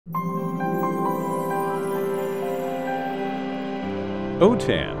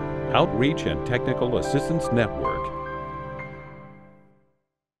OTAN, Outreach and Technical Assistance Network.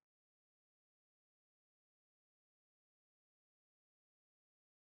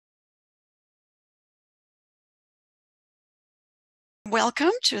 Welcome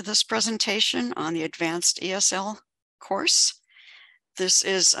to this presentation on the Advanced ESL course. This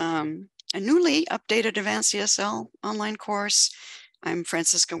is a newly updated Advanced ESL online course. I'm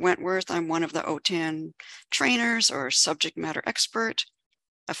Francisca Wentworth. I'm one of the OTAN trainers or subject matter expert,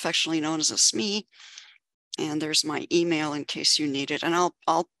 affectionately known as a SME. And there's my email in case you need it. And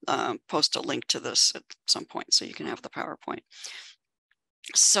I'll post a link to this at some point so you can have the PowerPoint.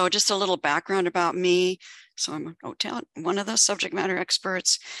 So just a little background about me. So I'm one of the subject matter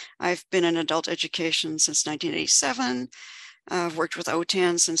experts. I've been in adult education since 1987. I've worked with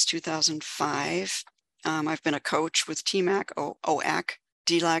OTAN since 2005. I've been a coach with TMAC, OAC,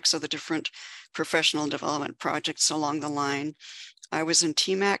 DLAC, so the different professional development projects along the line. I was in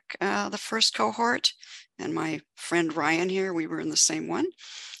TMAC, the first cohort, and my friend Ryan here, we were in the same one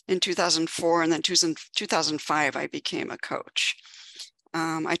in 2004, and then 2005, I became a coach.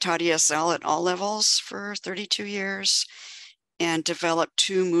 I taught ESL at all levels for 32 years and developed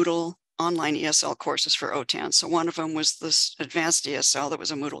 2 Moodle online ESL courses for OTAN. So one of them was this advanced ESL that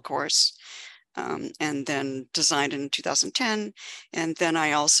was a Moodle course, and then designed in 2010. And then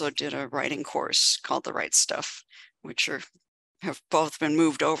I also did a writing course called The Right Stuff, which have both been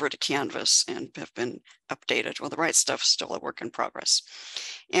moved over to CANVAS and have been updated. Well, The Right Stuff is still a work in progress.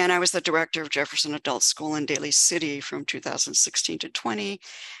 And I was the director of Jefferson Adult School in Daly City from 2016 to 20.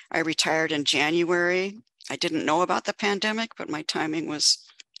 I retired in January. I didn't know about the pandemic, but my timing was,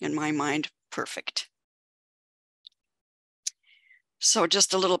 in my mind, perfect. So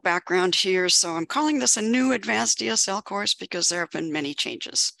just a little background here. So I'm calling this a new advanced ESL course because there have been many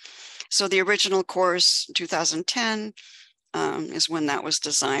changes. So the original course, 2010, is when that was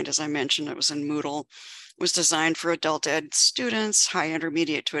designed. As I mentioned, it was in Moodle. It was designed for adult ed students, high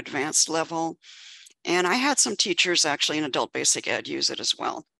intermediate to advanced level. And I had some teachers actually in adult basic ed use it as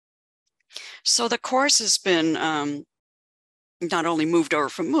well. So the course has been not only moved over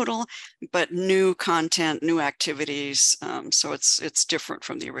from Moodle, but new content, new activities. So it's different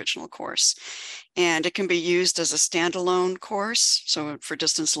from the original course. And it can be used as a standalone course, so for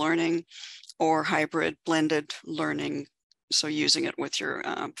distance learning, or hybrid blended learning, so using it with your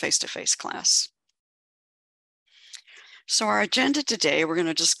face-to-face class. So our agenda today, we're going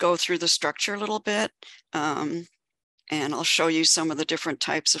to just go through the structure a little bit, and I'll show you some of the different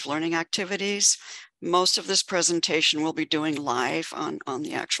types of learning activities. Most of this presentation we'll be doing live on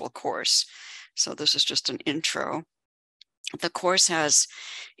the actual course. So this is just an intro. The course has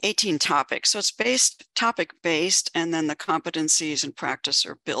 18 topics, so it's topic-based, and then the competencies and practice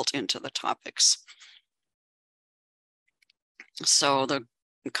are built into the topics. So the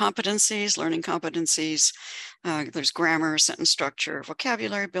competencies, learning competencies, there's grammar, sentence structure,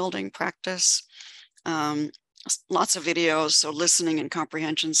 vocabulary building, practice, lots of videos, so listening and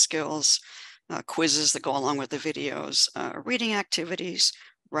comprehension skills, quizzes that go along with the videos, reading activities,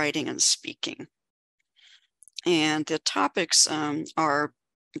 writing and speaking. And the topics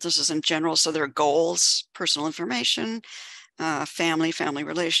this is in general, so there are goals, personal information, family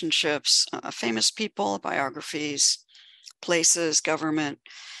relationships, famous people, biographies, places, government,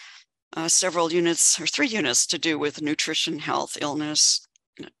 several units or 3 units to do with nutrition, health, illness,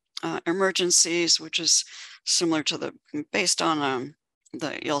 emergencies, which is similar to based on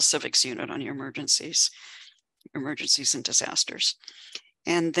the ill civics unit on your emergencies and disasters.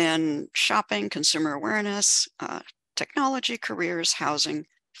 And then shopping, consumer awareness, technology, careers, housing,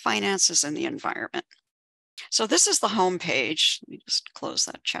 finances, and the environment. So this is the home page. Let me just close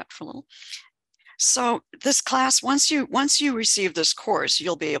that chat for a little. So this class, once you receive this course,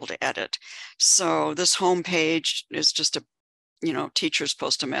 you'll be able to edit. So this home page is just teachers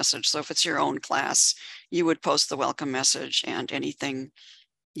post a message. So if it's your own class, you would post the welcome message and anything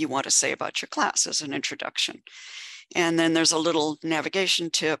you want to say about your class as an introduction. And then there's a little navigation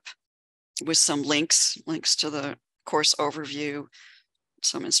tip with some links to the course overview,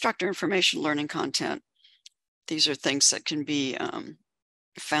 some instructor information, learning content. These are things that can be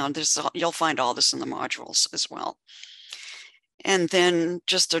found. You'll find all this in the modules as well. And then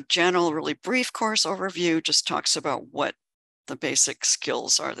just a general, really brief course overview just talks about what the basic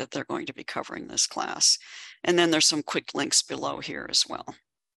skills are that they're going to be covering this class. And then there's some quick links below here as well.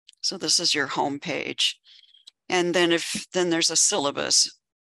 So this is your home page. And then there's a syllabus.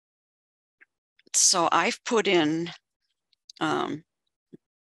 So I've put in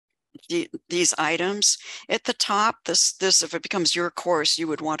these items. At the top, this if it becomes your course, you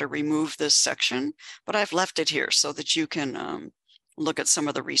would want to remove this section, but I've left it here so that you can look at some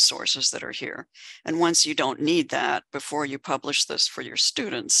of the resources that are here. And once you don't need that, before you publish this for your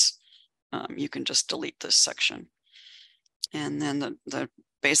students, you can just delete this section. And then the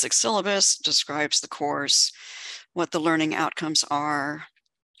basic syllabus describes the course, what the learning outcomes are,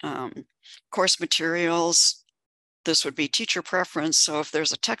 course materials. This would be teacher preference. So if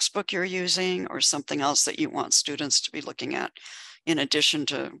there's a textbook you're using or something else that you want students to be looking at, in addition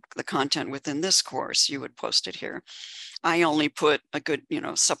to the content within this course, you would post it here. I only put a good,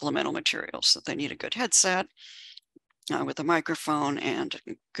 supplemental materials. So they need a good headset with a microphone and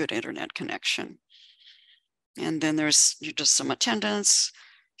a good internet connection. And then there's just some attendance,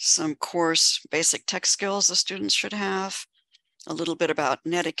 some course basic tech skills the students should have, a little bit about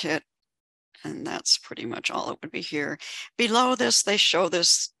netiquette, and that's pretty much all it would be here. Below this, they show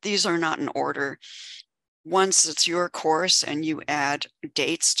this. These are not in order. Once it's your course and you add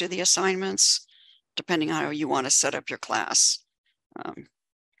dates to the assignments, depending on how you want to set up your class,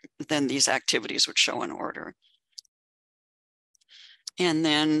 then these activities would show in order. And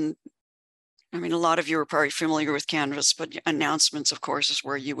then, a lot of you are probably familiar with Canvas, but announcements, of course, is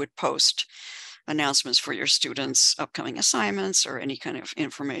where you would post announcements for your students' upcoming assignments or any kind of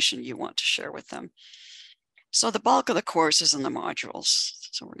information you want to share with them. So the bulk of the course is in the modules.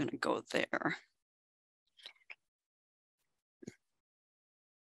 So we're going to go there.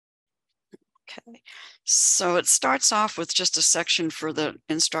 Okay, so it starts off with just a section for the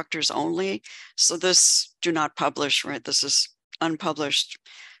instructors only. So this do not publish, right? This is unpublished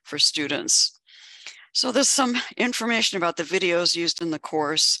for students. So there's some information about the videos used in the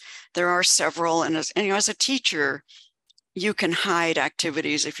course. There are several, and as a teacher, you can hide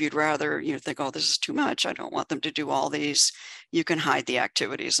activities if you'd rather, think, oh, this is too much, I don't want them to do all these. You can hide the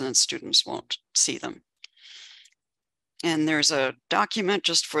activities and then students won't see them. And there's a document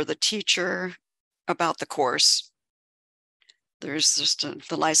just for the teacher about the course. There's just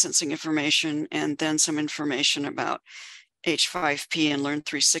the licensing information and then some information about H5P and Learn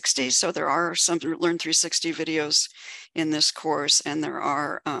 360. So there are some Learn 360 videos in this course, and there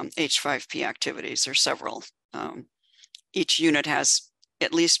are H5P activities. There are several. Each unit has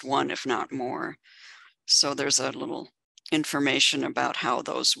at least one, if not more. So there's a little information about how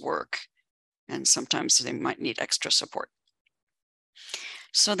those work, and sometimes they might need extra support.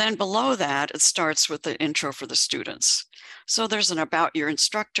 So then below that, it starts with the intro for the students. So there's an about your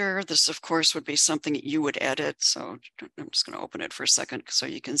instructor. This, of course, would be something that you would edit. So I'm just going to open it for a second so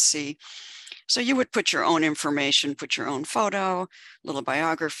you can see. So you would put your own information, put your own photo, little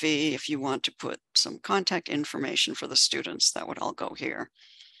biography. If you want to put some contact information for the students, that would all go here.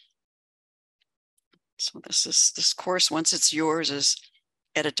 So this course, once it's yours, is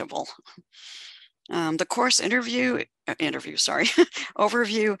editable. The course overview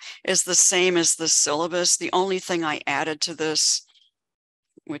is the same as the syllabus. The only thing I added to this,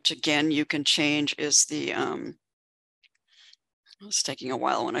 which again you can change, is the, it's taking a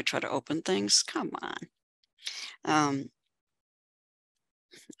while when I try to open things. Come on.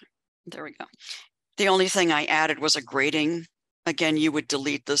 There we go. The only thing I added was a grading. Again, you would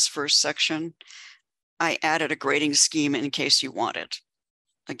delete this first section. I added a grading scheme in case you want it.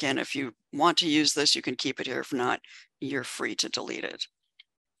 Again, if you want to use this, you can keep it here. If not, you're free to delete it.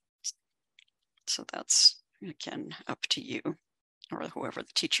 So that's, again, up to you or whoever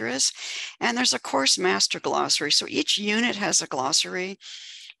the teacher is. And there's a course master glossary. So each unit has a glossary,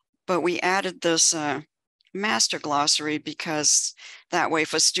 but we added this master glossary because that way,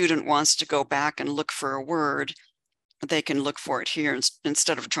 if a student wants to go back and look for a word, they can look for it here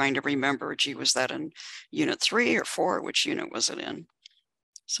instead of trying to remember, gee, was that in unit 3 or 4? Which unit was it in?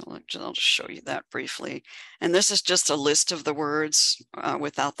 So I'll just show you that briefly. And this is just a list of the words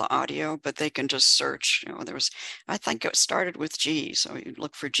without the audio, but they can just search. I think it started with G. So you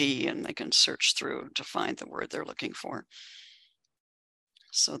look for G and they can search through to find the word they're looking for.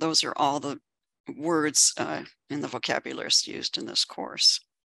 So those are all the words in the vocabulary list used in this course.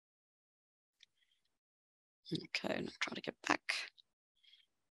 Okay, I'm trying to get back.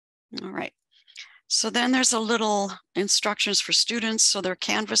 All right. So then there's a little instructions for students. So there are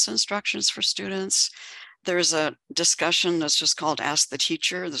Canvas instructions for students. There's a discussion that's just called Ask the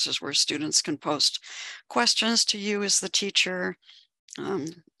Teacher. This is where students can post questions to you as the teacher.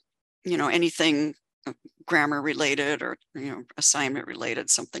 Anything grammar related or assignment related,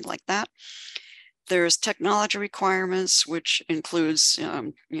 something like that. There's technology requirements, which includes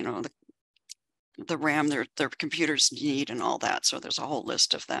the RAM their computers need and all that. So there's a whole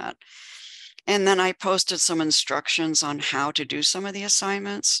list of that. And then I posted some instructions on how to do some of the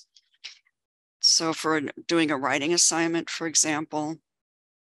assignments. So for doing a writing assignment, for example,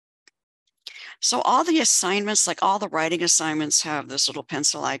 So all the assignments, like all the writing assignments, have this little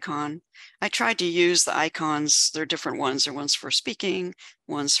pencil icon. I tried to use the icons. There are different ones. There are ones for speaking,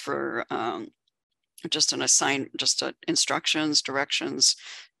 ones for just instructions, directions,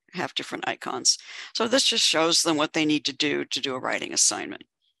 have different icons. So this just shows them what they need to do a writing assignment.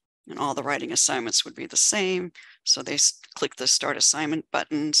 And all the writing assignments would be the same. So they click the Start Assignment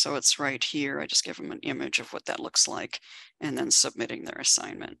button. So it's right here. I just give them an image of what that looks like and then submitting their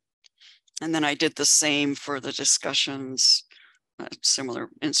assignment. And then I did the same for the discussions, similar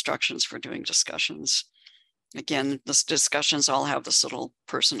instructions for doing discussions. Again, the discussions all have this little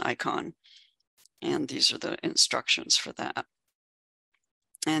person icon. And these are the instructions for that.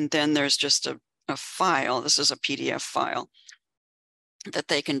 And then there's just a file. This is a PDF file that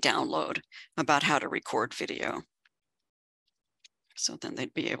they can download about how to record video. So then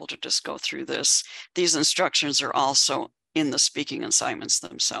they'd be able to just go through this. These instructions are also in the speaking assignments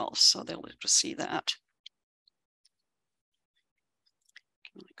themselves, so they'll be able to see that.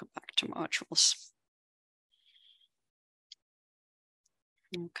 Let me go back to modules.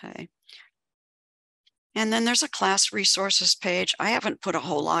 Okay. And then there's a class resources page. I haven't put a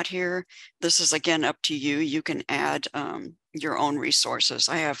whole lot here. This is, again, up to you. You can add your own resources.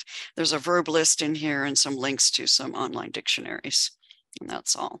 There's a verb list in here and some links to some online dictionaries, and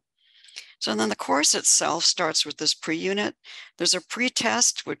that's all. So then the course itself starts with this pre-unit. There's a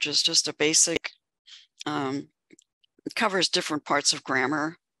pre-test, which is just a basic, it covers different parts of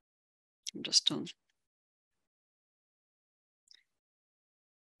grammar.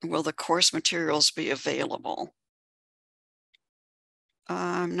 Will the course materials be available?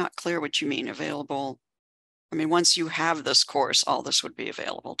 I'm not clear what you mean available. I mean, once you have this course, all this would be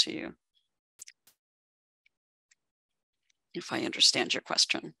available to you. If I understand your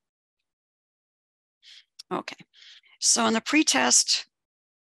question. Okay, so in the pretest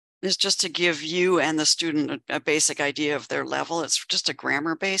is just to give you and the student a basic idea of their level. It's just a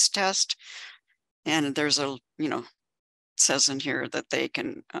grammar-based test. And there's it says in here that they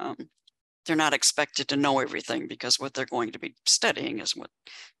can, they're not expected to know everything because what they're going to be studying is what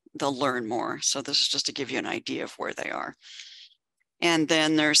they'll learn more. So this is just to give you an idea of where they are. And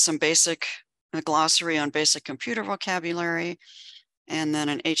then there's some a glossary on basic computer vocabulary, and then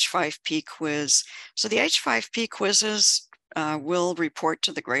an H5P quiz. So the H5P quizzes will report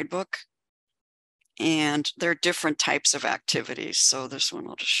to the gradebook, and there are different types of activities. So this one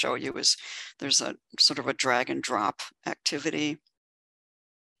I'll just show you is there's a sort of a drag and drop activity.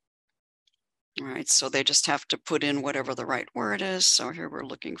 All right, so they just have to put in whatever the right word is. So here we're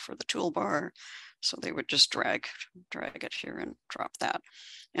looking for the toolbar. So they would just drag it here and drop that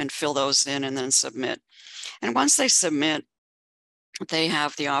and fill those in and then submit. And once they submit, they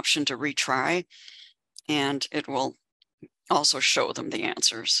have the option to retry, and it will also show them the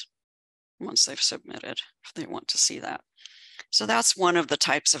answers once they've submitted, if they want to see that. So that's one of the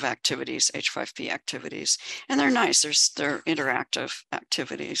types of activities, H5P activities. And they're nice, they're interactive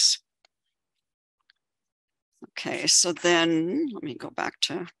activities. Okay, so then let me go back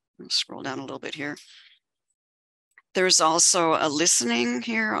to, scroll down a little bit here. There's also a listening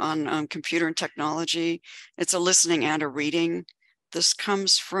here on computer and technology. It's a listening and a reading. This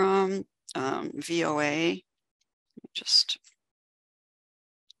comes from VOA.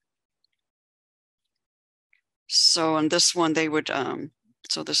 So on this one, they would,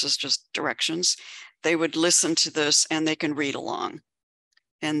 so this is just directions. They would listen to this and they can read along.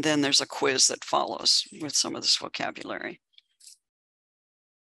 And then there's a quiz that follows with some of this vocabulary.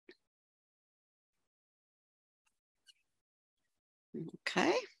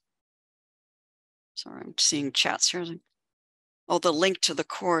 Okay. Sorry, I'm seeing chats here. Oh, the link to the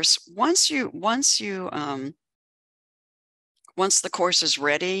course. Once the course is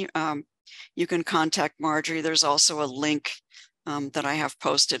ready, you can contact Marjorie. There's also a link that I have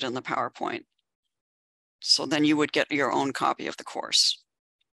posted in the PowerPoint. So then you would get your own copy of the course.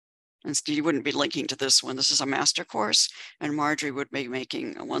 And you wouldn't be linking to this one. This is a master course, and Marjorie would be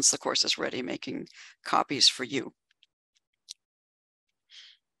making, once the course is ready, making copies for you.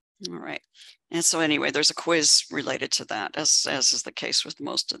 All right. And so anyway, there's a quiz related to that, as is the case with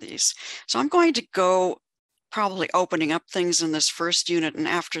most of these. So I'm going to go probably opening up things in this first unit, and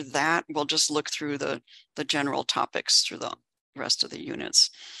after that, we'll just look through the general topics through the rest of the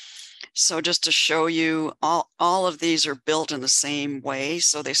units. So just to show you, all of these are built in the same way.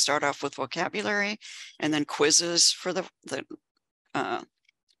 So they start off with vocabulary and then quizzes for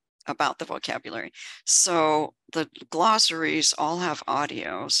about the vocabulary. So the glossaries all have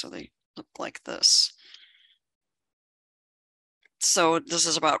audio, so they look like this. So this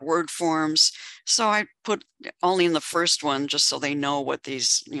is about word forms. So I put only in the first one, just so they know what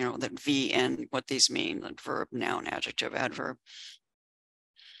these, that VN, what these mean, that verb, noun, adjective, adverb.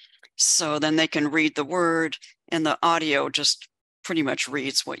 So then they can read the word, and the audio just pretty much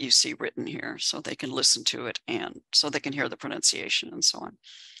reads what you see written here. So they can listen to it, and so they can hear the pronunciation and so on.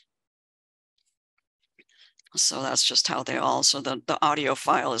 So that's just how they all, so the audio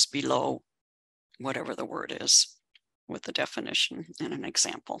file is below whatever the word is with the definition and an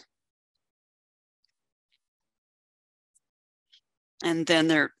example. And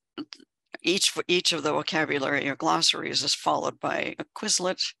then each of the vocabulary or glossaries is followed by a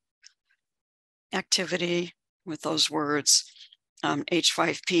Quizlet activity with those words.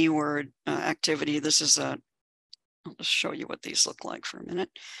 H5P word activity. This is I'll just show you what these look like for a minute.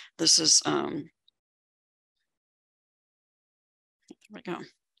 This is, there we go.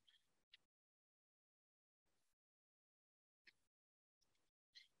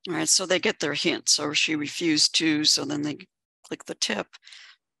 All right, so they get their hint. So she refused to, so then they click the tip,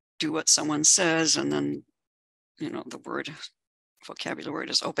 do what someone says, and then, the vocabulary word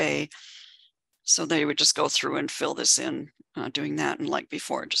is obey. So they would just go through and fill this in, doing that, and like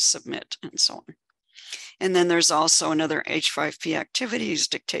before, just submit and so on. And then there's also another H5P activities,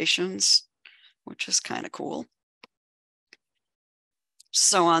 dictations, which is kind of cool.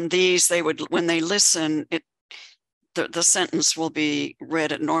 So on these, they would, when they listen, the sentence will be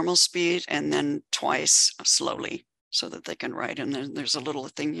read at normal speed and then twice slowly so that they can write. And then there's a little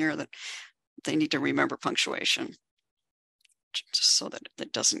thing here that they need to remember punctuation just so that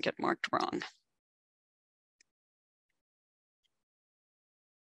it doesn't get marked wrong.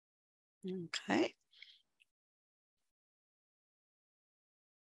 Okay.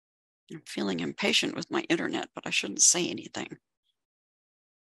 I'm feeling impatient with my internet, but I shouldn't say anything.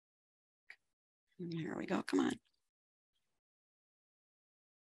 Here we go, come on.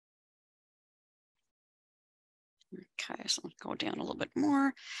 Okay, so let's go down a little bit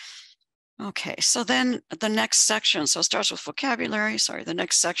more. Okay, so then the next section, so it starts with vocabulary. Sorry, the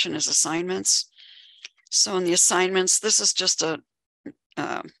next section is assignments. So in the assignments, this is just a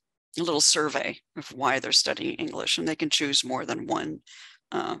little survey of why they're studying English, and they can choose more than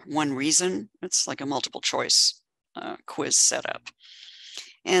one reason. It's like a multiple choice quiz setup.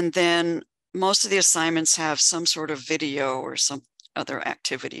 And then most of the assignments have some sort of video or some other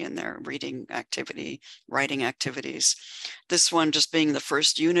activity in there, reading activity, writing activities. This one, just being the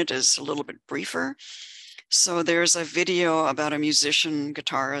first unit, is a little bit briefer. So there's a video about a musician,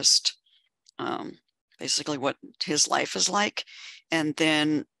 guitarist, basically what his life is like, and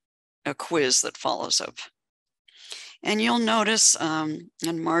then a quiz that follows up. And you'll notice, and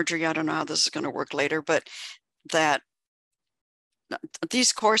Marjorie, I don't know how this is going to work later, but that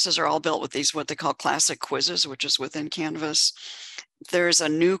these courses are all built with these, what they call classic quizzes, which is within Canvas. There's a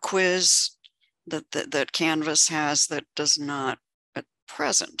new quiz that Canvas has that does not at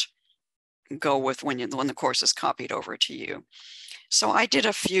present go with when the course is copied over to you. So I did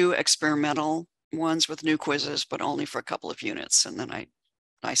a few experimental ones with new quizzes, but only for a couple of units. And then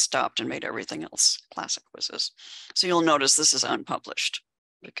I stopped and made everything else classic quizzes. So you'll notice this is unpublished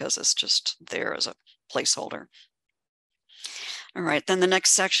because it's just there as a placeholder. All right, then the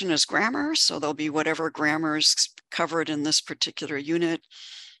next section is grammar. So there'll be whatever grammar is covered in this particular unit.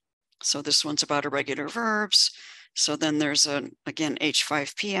 So this one's about irregular verbs. So then there's again,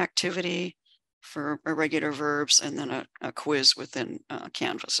 H5P activity for irregular verbs, and then a quiz within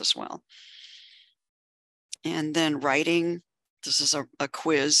Canvas as well. And then writing, this is a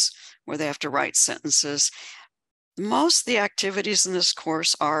quiz where they have to write sentences. Most of the activities in this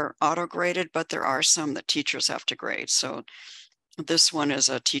course are auto-graded, but there are some that teachers have to grade. So this one is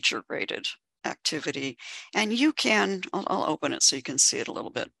a teacher-graded activity. And you can, I'll open it so you can see it a little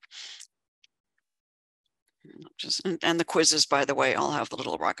bit. And the quizzes, by the way, all have the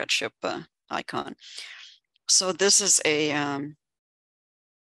little rocket ship icon. So this is an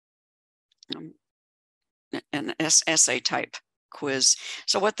essay type quiz.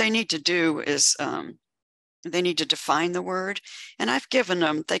 So what they need to do is they need to define the word. And I've given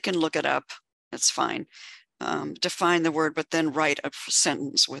them, they can look it up, it's fine. Define the word, but then write a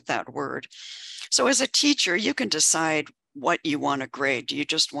sentence with that word. So as a teacher, you can decide what you want to grade. Do you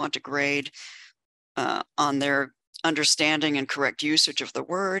just want to grade on their understanding and correct usage of the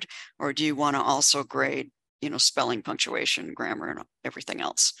word, or do you want to also grade, spelling, punctuation, grammar, and everything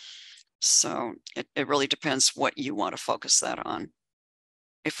else? So it really depends what you want to focus that on.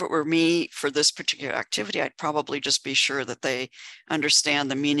 If it were me for this particular activity, I'd probably just be sure that they understand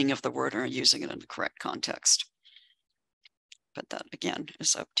the meaning of the word and are using it in the correct context. But that, again,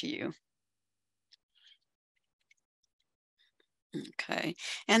 is up to you. Okay,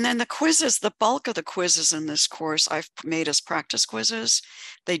 and then the quizzes, the bulk of the quizzes in this course I've made as practice quizzes.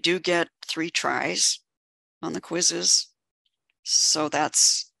 They do get 3 tries on the quizzes. So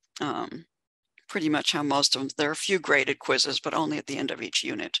that's pretty much how most of them, there are a few graded quizzes, but only at the end of each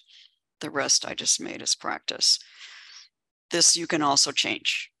unit. The rest I just made as practice. This you can also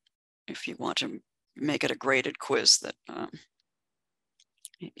change if you want to make it a graded quiz that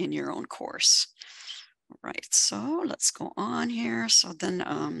in your own course. All right, so let's go on here. So then,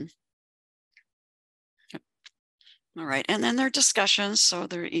 all right, and then there are discussions. So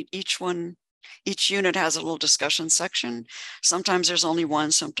there, each unit has a little discussion section. Sometimes there's only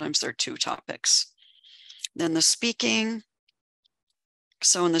one, sometimes there are 2 topics. Then the speaking.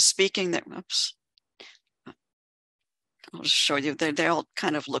 So in the speaking, that, oops, I'll just show you, they all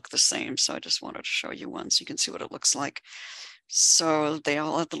kind of look the same. So I just wanted to show you one so you can see what it looks like. So they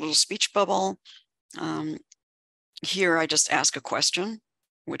all have the little speech bubble. Here I just ask a question,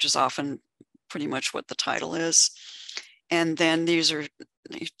 which is often pretty much what the title is. And then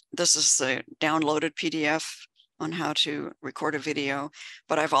this is the downloaded PDF on how to record a video,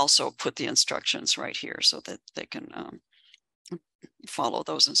 but I've also put the instructions right here so that they can follow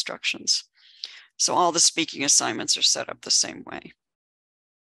those instructions. So all the speaking assignments are set up the same way.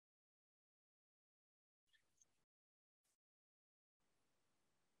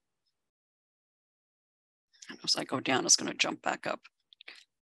 And as I go down, it's going to jump back up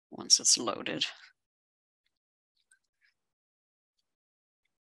once it's loaded.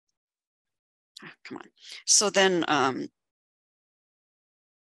 Come on. So then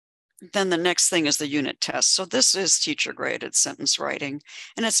the next thing is the unit test. So this is teacher graded sentence writing,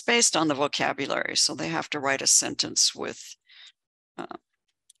 and it's based on the vocabulary. So they have to write a sentence with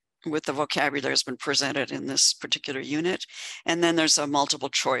the vocabulary that's been presented in this particular unit. And then there's a multiple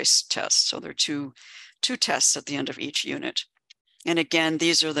choice test. So there are two tests at the end of each unit. And again,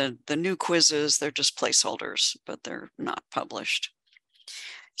 these are the new quizzes. They're just placeholders, but they're not published.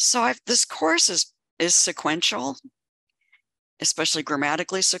 So this course is sequential, especially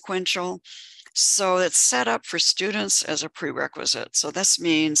grammatically sequential. So it's set up for students as a prerequisite. So this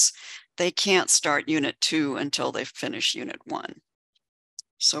means they can't start unit 2 until they finish unit 1.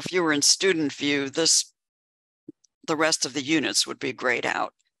 So if you were in student view, the rest of the units would be grayed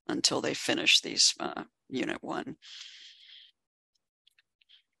out until they finish these unit 1.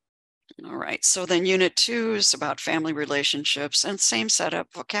 All right, so then unit 2 is about family relationships, and same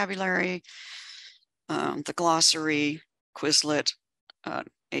setup: vocabulary, the glossary, Quizlet,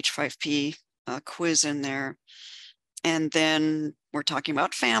 H5P quiz in there. And then we're talking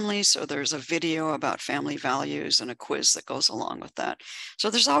about family. So there's a video about family values and a quiz that goes along with that.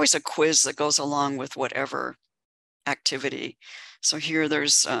 So there's always a quiz that goes along with whatever activity. So here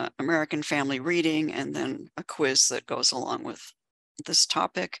there's American family reading, and then a quiz that goes along with this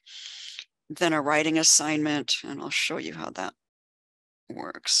topic. Then a writing assignment, and I'll show you how that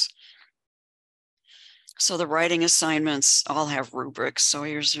works. So the writing assignments all have rubrics. So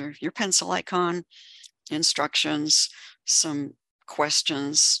here's your pencil icon, instructions, some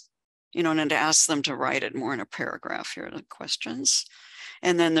questions, and to ask them to write it more in a paragraph here, the questions.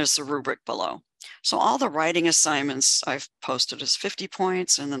 And then there's the rubric below. So all the writing assignments I've posted is 50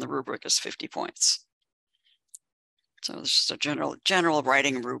 points, and then the rubric is 50 points. So it's just a general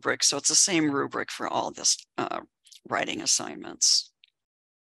writing rubric. So it's the same rubric for all this writing assignments.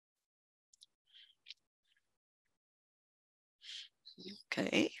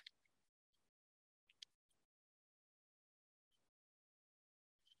 Okay.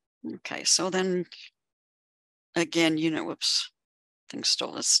 Okay, so then again, whoops,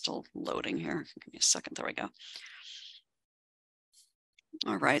 it's still loading here. Give me a second, there we go.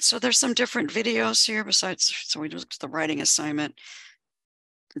 All right, so there's some different videos here besides, so we looked at the writing assignment.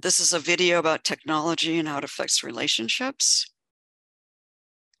 This is a video about technology and how it affects relationships,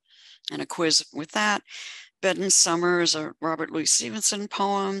 and a quiz with that. Bed in Summer is a Robert Louis Stevenson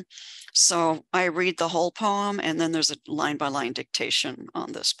poem. So I read the whole poem, and then there's a line-by-line dictation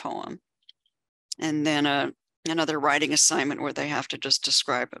on this poem. And then another writing assignment where they have to just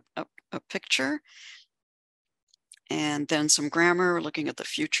describe a picture. And then some grammar, looking at the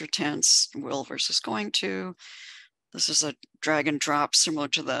future tense, will versus going to. This is a drag and drop similar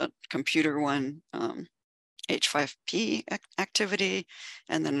to the computer one, H5P activity,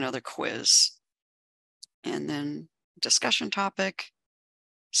 and then another quiz. And then discussion topic,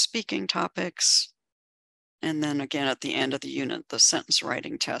 speaking topics, and then again at the end of the unit, the sentence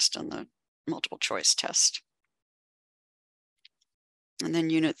writing test and the multiple choice test. And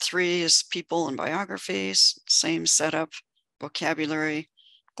then unit 3 is people and biographies, same setup, vocabulary,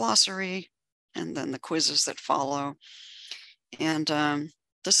 glossary, and then the quizzes that follow. And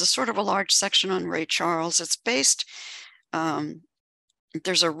this is sort of a large section on Ray Charles. It's based,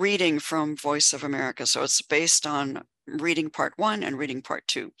 there's a reading from Voice of America. So it's based on reading part 1 and reading part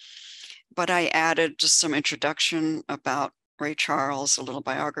 2. But I added just some introduction about Ray Charles, a little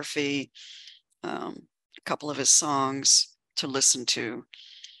biography, a couple of his songs to listen to.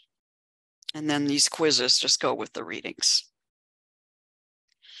 And then these quizzes just go with the readings.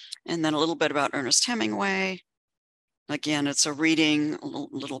 And then a little bit about Ernest Hemingway. Again, it's a reading, a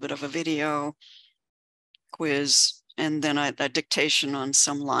little bit of a video, quiz, and then a dictation on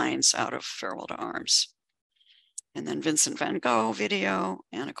some lines out of Farewell to Arms. And then Vincent van Gogh video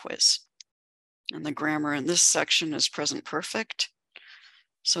and a quiz. And the grammar in this section is present perfect.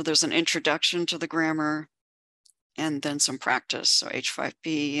 So there's an introduction to the grammar and then some practice. So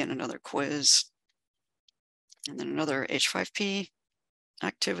H5P and another quiz. And then another H5P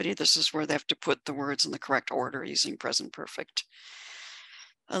activity. This is where they have to put the words in the correct order using present perfect.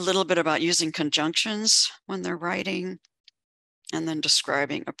 A little bit about using conjunctions when they're writing, and then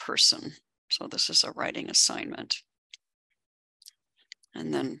describing a person. So this is a writing assignment.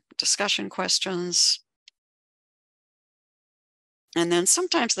 And then discussion questions. And then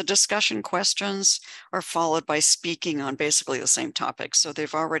sometimes the discussion questions are followed by speaking on basically the same topic. So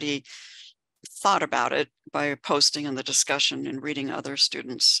they've already thought about it by posting in the discussion and reading other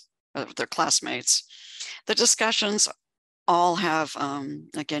students, their classmates. The discussions all have,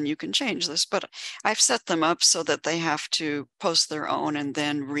 again, you can change this, but I've set them up so that they have to post their own and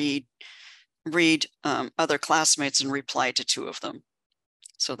then read other classmates and reply to 2 of them.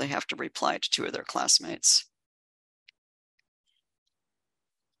 So they have to reply to 2 of their classmates.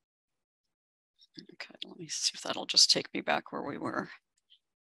 Okay, let me see if that'll just take me back where we were.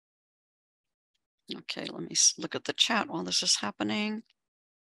 Okay, let me look at the chat while this is happening.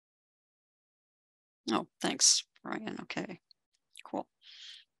 Oh, thanks, Ryan. Okay, cool.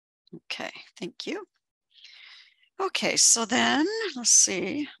 Okay, thank you. Okay, so then let's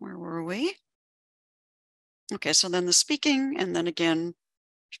see, where were we? Okay, so then the speaking, and then again,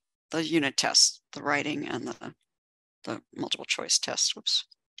 the unit tests, the writing and the multiple choice test. Whoops.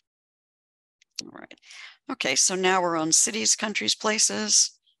 All right. Okay, so now we're on cities, countries,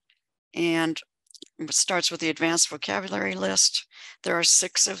 places, and it starts with the advanced vocabulary list. There are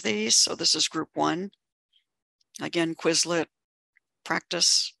 6 of these, so this is group 1. Again, Quizlet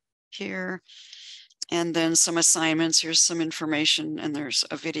practice here. And then some assignments. Here's some information, and there's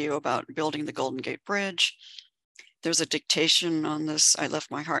a video about building the Golden Gate Bridge. There's a dictation on this, I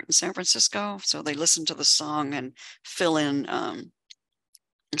Left My Heart in San Francisco. So they listen to the song and fill in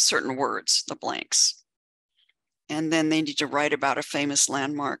certain words, the blanks. And then they need to write about a famous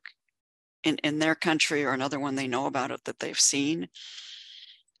landmark in their country or another one they know about it that they've seen.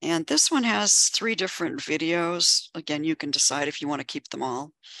 And this one has 3 different videos. Again, you can decide if you want to keep them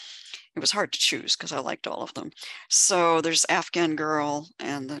all. It was hard to choose because I liked all of them. So there's Afghan Girl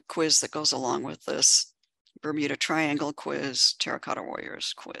and the quiz that goes along with this, Bermuda Triangle quiz, Terracotta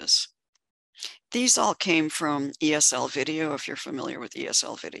Warriors quiz. These all came from ESL Video. If you're familiar with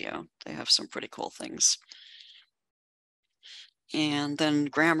ESL Video, they have some pretty cool things. And then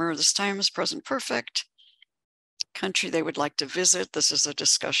grammar, this time is present perfect. Country they would like to visit. This is a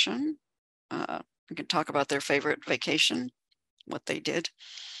discussion. We can talk about their favorite vacation, what they did,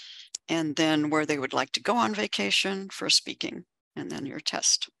 and then where they would like to go on vacation for speaking, and then your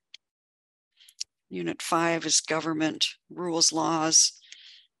test. Unit 5 is government, rules, laws.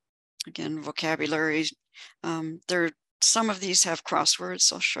 Again, vocabulary. Some of these have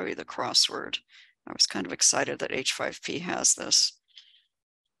crosswords. I'll show you the crossword. I was kind of excited that H5P has this.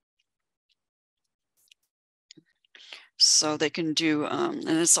 So they can do, and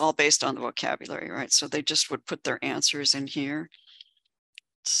it's all based on the vocabulary, right? So they just would put their answers in here.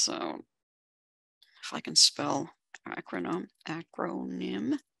 So if I can spell acronym,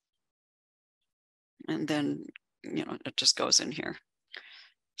 and then, you know, it just goes in here.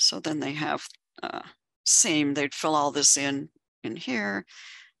 So then they have same, they'd fill all this in here.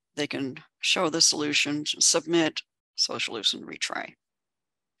 They can show the solution, submit, solution, retry.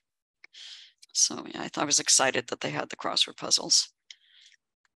 So yeah, I was excited that they had the crossword puzzles.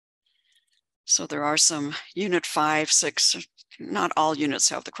 So there are some unit 5, 6, not all units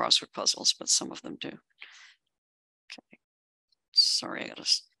have the crossword puzzles, but some of them do. Okay, sorry, I gotta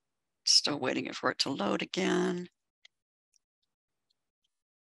still waiting for it to load again.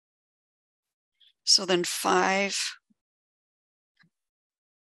 So then 5.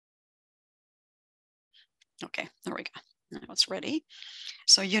 Okay, there we go. Now it's ready.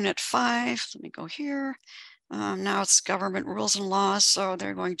 So unit 5, let me go here. Now it's government rules and laws. So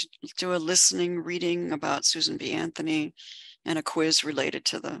they're going to do a listening reading about Susan B. Anthony. and a quiz related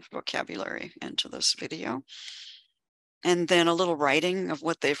to the vocabulary and to this video. And then a little writing of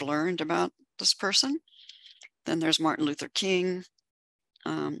what they've learned about this person. Then there's Martin Luther King.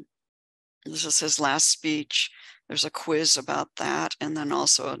 This is his last speech. There's a quiz about that, and then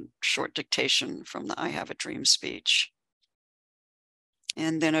also a short dictation from the I Have a Dream speech.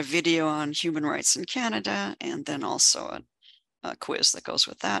 And then a video on human rights in Canada, and then also a quiz that goes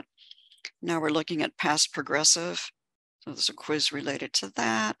with that. Now we're looking at past progressive. So there's a quiz related to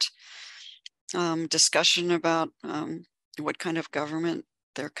that. Discussion about what kind of government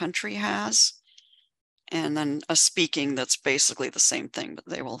their country has. And then a speaking that's basically the same thing, but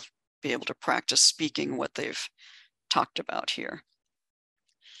they will be able to practice speaking what they've talked about here.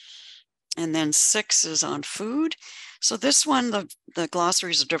 And then 6 is on food. So this one, the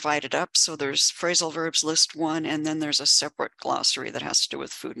glossaries are divided up. So there's phrasal verbs list 1, and then there's a separate glossary that has to do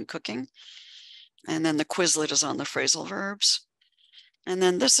with food and cooking. And then the Quizlet is on the phrasal verbs. And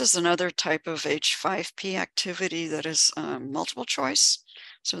then this is another type of H5P activity that is multiple choice.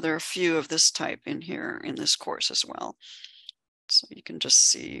 So there are a few of this type in here in this course as well. So you can just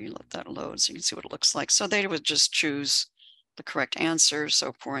see, let that load so you can see what it looks like. So they would just choose the correct answer.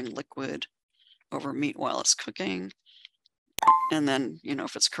 So pouring liquid over meat while it's cooking. And then, you know,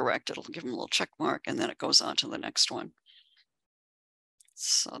 if it's correct, it'll give them a little check mark, and then it goes on to the next one.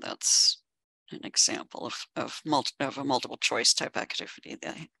 So that's an example of a multiple choice type activity.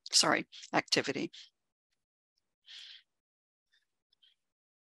 Activity.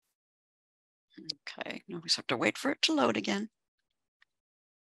 Okay, now we just have to wait for it to load again.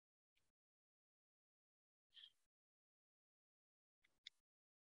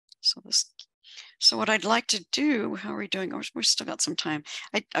 So what I'd like to do, how are we doing? We've still got some time.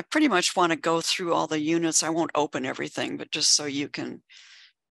 I pretty much want to go through all the units. I won't open everything, but just so you can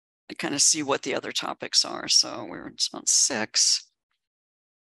kind of see what the other topics are. So we're on 6.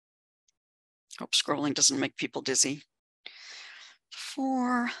 Hope scrolling doesn't make people dizzy.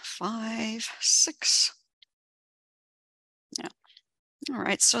 4, 5, 6. Yeah. All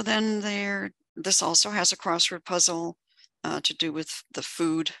right. So then this also has a crossword puzzle to do with the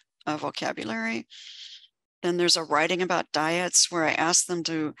food vocabulary. Then there's a writing about diets where I ask them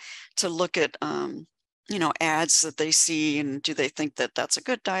to look at you know, ads that they see, and do they think that that's a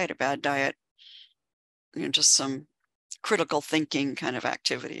good diet, a bad diet? You know, just some critical thinking kind of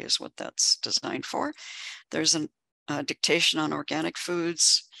activity is what that's designed for. There's a dictation on organic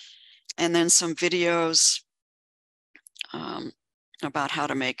foods, and then some videos about how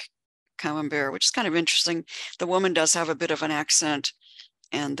to make camembert, which is kind of interesting. The woman does have a bit of an accent,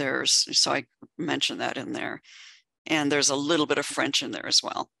 and so I mentioned that in there. And there's a little bit of French in there as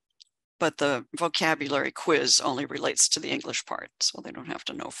well. But the vocabulary quiz only relates to the English part, so they don't have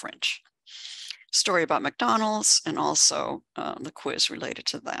to know French. Story about McDonald's, and also the quiz related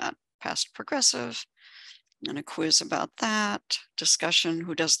to that, past progressive, and a quiz about that. Discussion,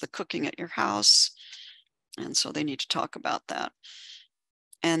 who does the cooking at your house? And so they need to talk about that.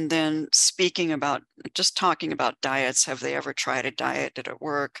 And then speaking about, just talking about diets. Have they ever tried a diet? Did it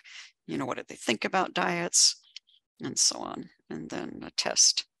work? You know, what did they think about diets? And so on. And then a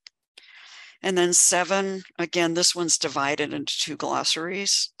test. And then 7, again, this one's divided into 2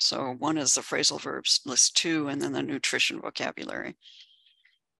 glossaries. So one is the phrasal verbs list 2, and then the nutrition vocabulary.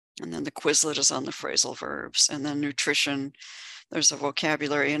 And then the Quizlet is on the phrasal verbs. And then nutrition, there's a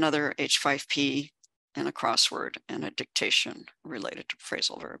vocabulary, another H5P, and a crossword, and a dictation related to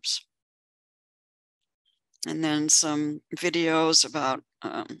phrasal verbs. And then some videos about,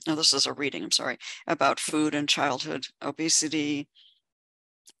 no, this is a reading, I'm sorry, about food and childhood obesity.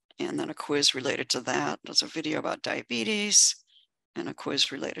 And then a quiz related to that. There's a video about diabetes, and a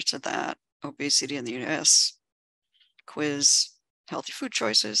quiz related to that. Obesity in the US, quiz, healthy food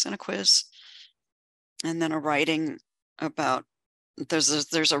choices, and a quiz. And then a writing about,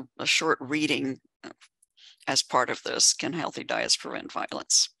 there's a short reading as part of this, can healthy diets prevent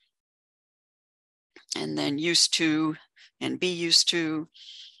violence? And then used to and be used to.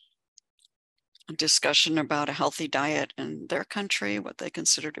 A discussion about a healthy diet in their country, what they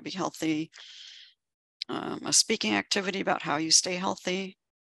consider to be healthy. A speaking activity about how you stay healthy,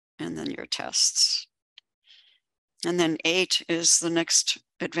 and then your tests. And then 8 is the next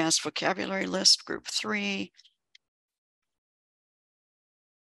advanced vocabulary list, group 3.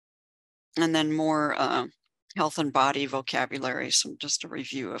 And then more health and body vocabulary, so just a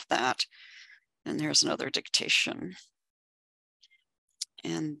review of that. And there's another dictation.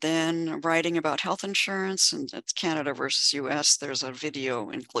 And then writing about health insurance, and it's Canada versus US. There's a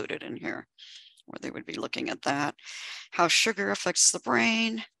video included in here where they would be looking at that. How sugar affects the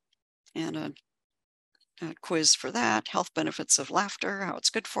brain, and a a quiz for that, health benefits of laughter, how it's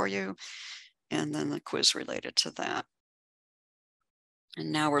good for you, and then the quiz related to that.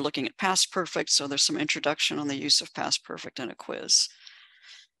 And now we're looking at past perfect, so there's some introduction on the use of past perfect in a quiz.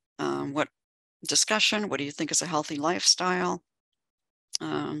 What discussion, what do you think is a healthy lifestyle?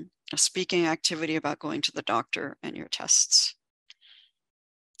 A speaking activity about going to the doctor and your tests.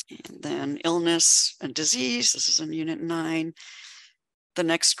 And then illness and disease, this is in Unit 9. The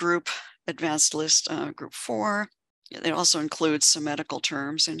next group, advanced list, group 4. It also includes some medical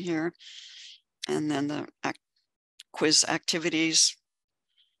terms in here. And then the quiz activities.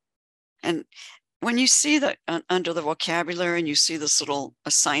 And when you see that under the vocabulary and you see this little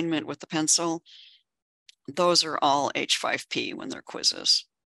assignment with the pencil, those are all H5P when they're quizzes.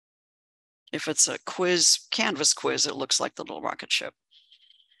 If it's a quiz, Canvas quiz, it looks like the little rocket ship.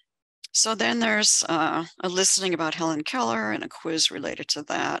 So then there's a listening about Helen Keller and a quiz related to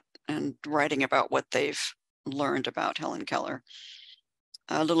that, and writing about what they've learned about Helen Keller.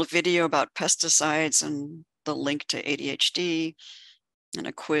 A little video about pesticides and the link to ADHD, and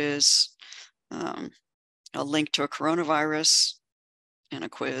a quiz, a link to a coronavirus, and a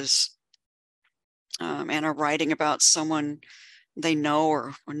quiz, and a writing about someone they know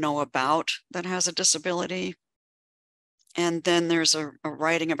or know about that has a disability. And then there's a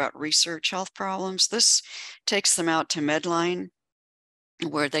writing about research health problems. This takes them out to Medline,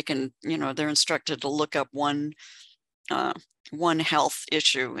 where they can, they're instructed to look up one health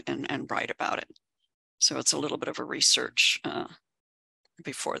issue and write about it. So it's a little bit of a research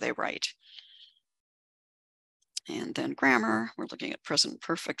before they write. And then grammar, we're looking at present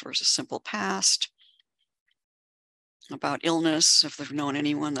perfect versus simple past. About illness, if they've known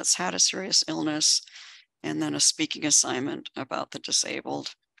anyone that's had a serious illness. And then a speaking assignment about the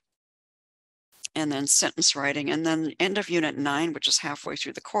disabled. And then sentence writing. And then end of Unit 9, which is halfway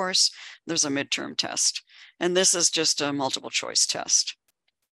through the course, there's a midterm test. And this is just a multiple choice test.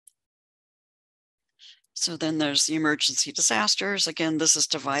 So then there's the emergency disasters. Again, this is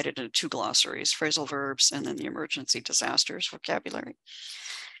divided into 2 glossaries, phrasal verbs, and then the emergency disasters vocabulary.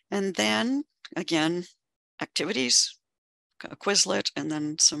 And then, again, activities, a Quizlet, and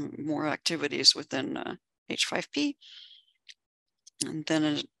then some more activities within H5P. And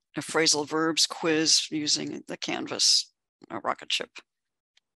then a phrasal verbs quiz using the Canvas rocket ship.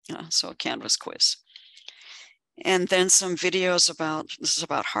 So a Canvas quiz. And then some videos about, this is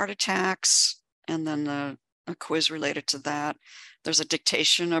about heart attacks, and then a quiz related to that. There's a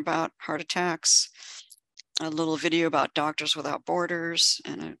dictation about heart attacks, a little video about Doctors Without Borders,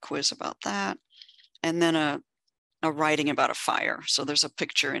 and a quiz about that. And then a writing about a fire. So there's a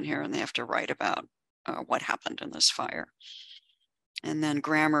picture in here and they have to write about what happened in this fire. And then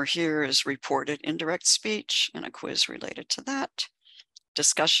grammar here is reported indirect speech and a quiz related to that.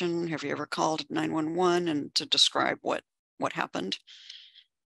 Discussion, have you ever called 911 and to describe what happened?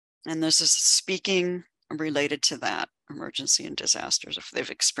 And this is speaking related to that, emergency and disasters, if they've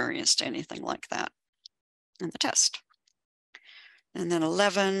experienced anything like that in the test. And then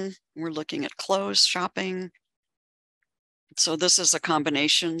 11, we're looking at clothes shopping. So this is a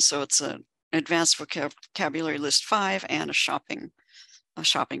combination. So it's an advanced vocabulary list 5 and a shopping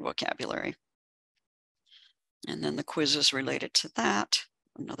vocabulary. And then the quiz is related to that,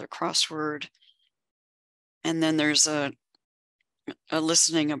 another crossword. And then there's a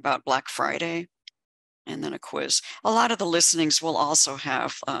listening about Black Friday, and then a quiz. A lot of the listenings will also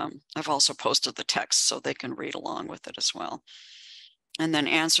have, I've also posted the text so they can read along with it as well. And then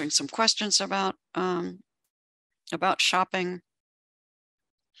answering some questions about shopping.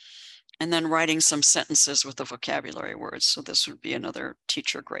 And then writing some sentences with the vocabulary words. So this would be another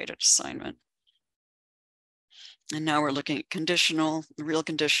teacher graded assignment. And now we're looking at conditional, real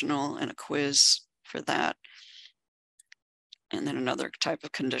conditional, and a quiz for that. And then another type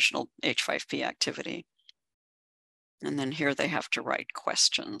of conditional H5P activity. And then here they have to write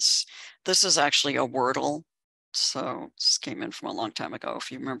questions. This is actually a Wordle. So this came in from a long time ago,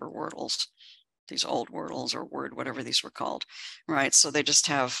 if you remember Wordles. These old Wordles or Word, whatever these were called, right? So they just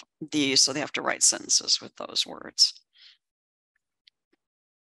have these, so they have to write sentences with those words.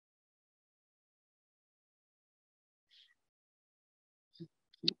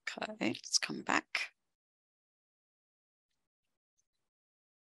 Okay, let's come back.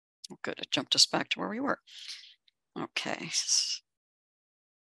 Oh, good, it jumped us back to where we were. Okay.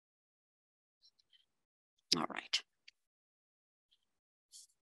 All right.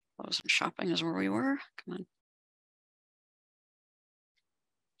 Clothes and shopping is where we were. Come on.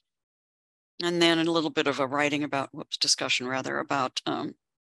 And then a little bit of a writing about, discussion rather about,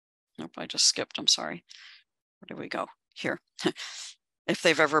 nope, I just skipped, I'm sorry. Where did we go? Here. if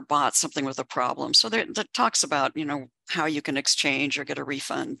they've ever bought something with a problem. So that talks about, you know, how you can exchange or get a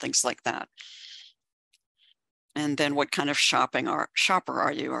refund, things like that. And then what kind of shopper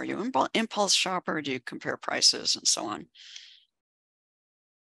are you? Are you impulse shopper? Do you compare prices and so on?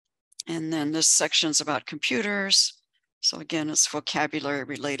 And then this section's about computers. So again, it's vocabulary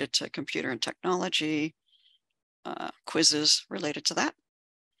related to computer and technology, quizzes related to that.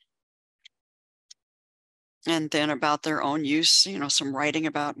 And then about their own use, you know, some writing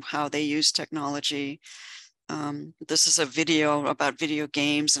about how they use technology. This is a video about video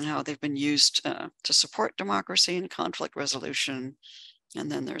games and how they've been used to support democracy and conflict resolution.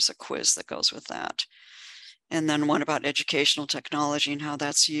 And then there's a quiz that goes with that. And then one about educational technology and how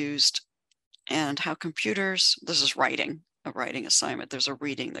that's used, and how computers, this is writing, a writing assignment. There's a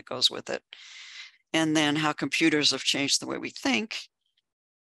reading that goes with it. And then how computers have changed the way we think.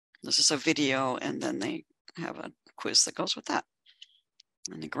 This is a video, and then they have a quiz that goes with that.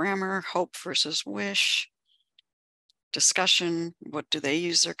 And the grammar, hope versus wish. Discussion, what do they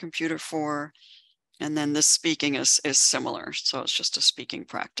use their computer for? And then this speaking is similar. So it's just a speaking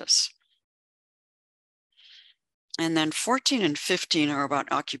practice. And then 14 and 15 are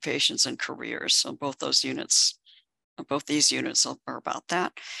about occupations and careers. So both these units are about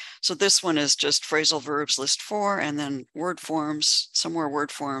that. So this one is just phrasal verbs, list 4, and then word forms, some more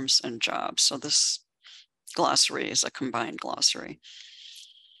word forms and jobs. So this glossary is a combined glossary.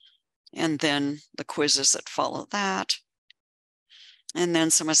 And then the quizzes that follow that. And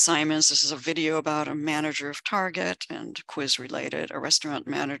then some assignments. This is a video about a manager of Target and quiz related, a restaurant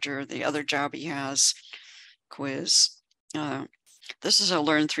manager, the other job he has, quiz. This is a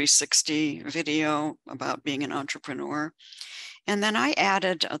Learn 360 video about being an entrepreneur. And then I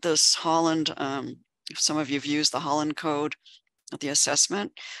added this Holland, if some of you have used the Holland code, the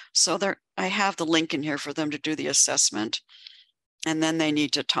assessment. So I have the link in here for them to do the assessment. And then they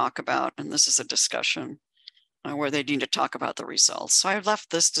need to talk about, and this is a discussion where they need to talk about the results. So I've left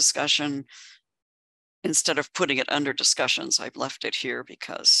this discussion, instead of putting it under discussions, I've left it here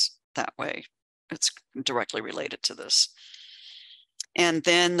because that way it's directly related to this. And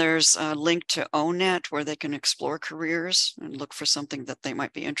then there's a link to ONET where they can explore careers and look for something that they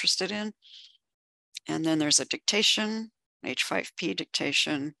might be interested in. And then there's a dictation, H5P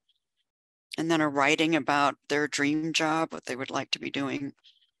dictation, and then a writing about their dream job, what they would like to be doing.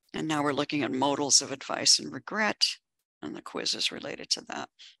 And now we're looking at modals of advice and regret, and the quiz is related to that.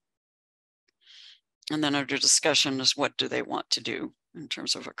 And then under discussion is what do they want to do in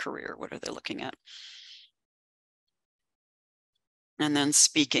terms of a career? What are they looking at? And then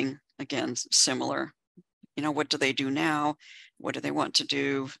speaking, again, similar. You know, what do they do now? What do they want to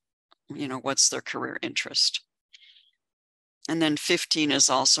do? You know, what's their career interest? And then 15 is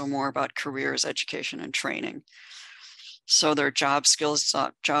also more about careers, education, and training. So their job skills,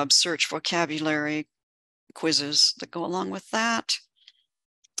 job search vocabulary, quizzes that go along with that.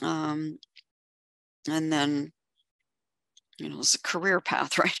 And then, you know, it's a career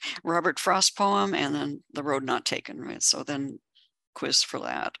path, right? Robert Frost poem, and then The Road Not Taken, right? So then quiz for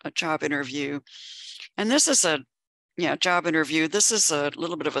that, a job interview. And this is a, job interview. This is a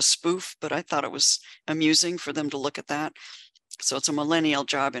little bit of a spoof, but I thought it was amusing for them to look at that. So it's a millennial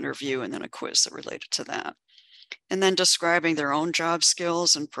job interview and then a quiz that related to that. And then describing their own job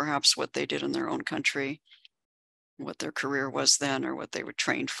skills and perhaps what they did in their own country, what their career was then or what they were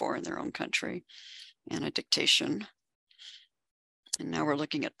trained for in their own country, and a dictation. And now we're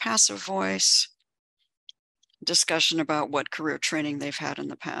looking at passive voice, discussion about what career training they've had in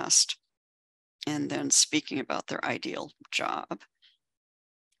the past, and then speaking about their ideal job.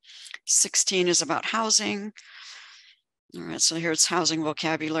 16 is about housing. All right, so here it's housing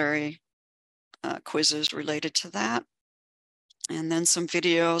vocabulary, quizzes related to that. And then some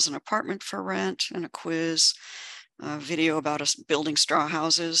videos, an apartment for rent and a quiz, a video about us building straw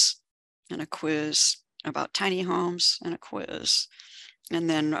houses and a quiz, about tiny homes and a quiz. And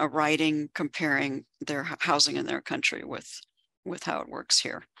then a writing comparing their housing in their country with how it works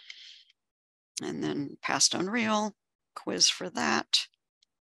here. And then past unreal, quiz for that.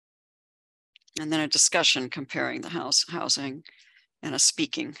 And then a discussion comparing the housing and a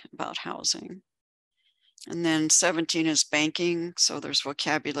speaking about housing. And then 17 is banking. So there's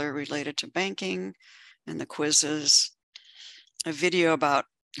vocabulary related to banking and the quizzes, a video about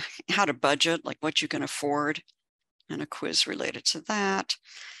how to budget, like what you can afford, and a quiz related to that.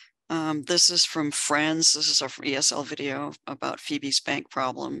 This is from Friends. This is our ESL video about Phoebe's bank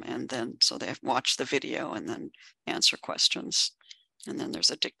problem. And then, so they have watched the video and then answer questions. And then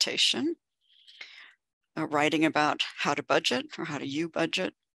there's a dictation, a writing about how to budget or how do you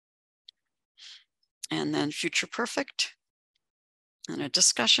budget. And then future perfect. And a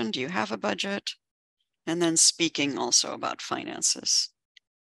discussion, do you have a budget? And then speaking also about finances.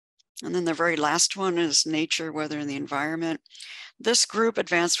 And then the very last one is nature, weather, and the environment. This group,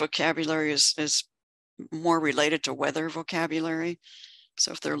 advanced vocabulary, is more related to weather vocabulary.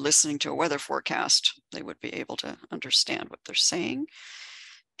 So if they're listening to a weather forecast, they would be able to understand what they're saying.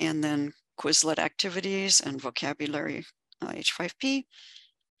 And then Quizlet activities and vocabulary H5P.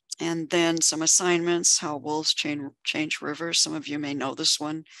 And then some assignments, how wolves change rivers. Some of you may know this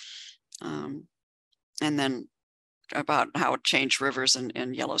one. And then about how it changed rivers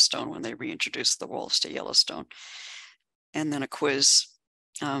in Yellowstone when they reintroduced the wolves to Yellowstone. And then a quiz,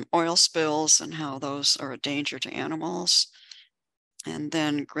 oil spills and how those are a danger to animals. And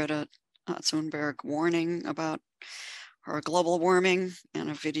then Greta Thunberg warning about her global warming,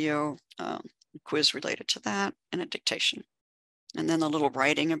 and a video quiz related to that, and a dictation. And then a little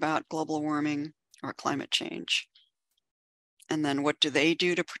writing about global warming or climate change. And then what do they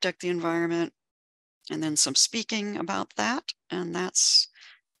do to protect the environment? And then some speaking about that. And that's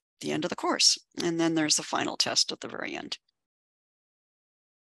the end of the course. And then there's the final test at the very end.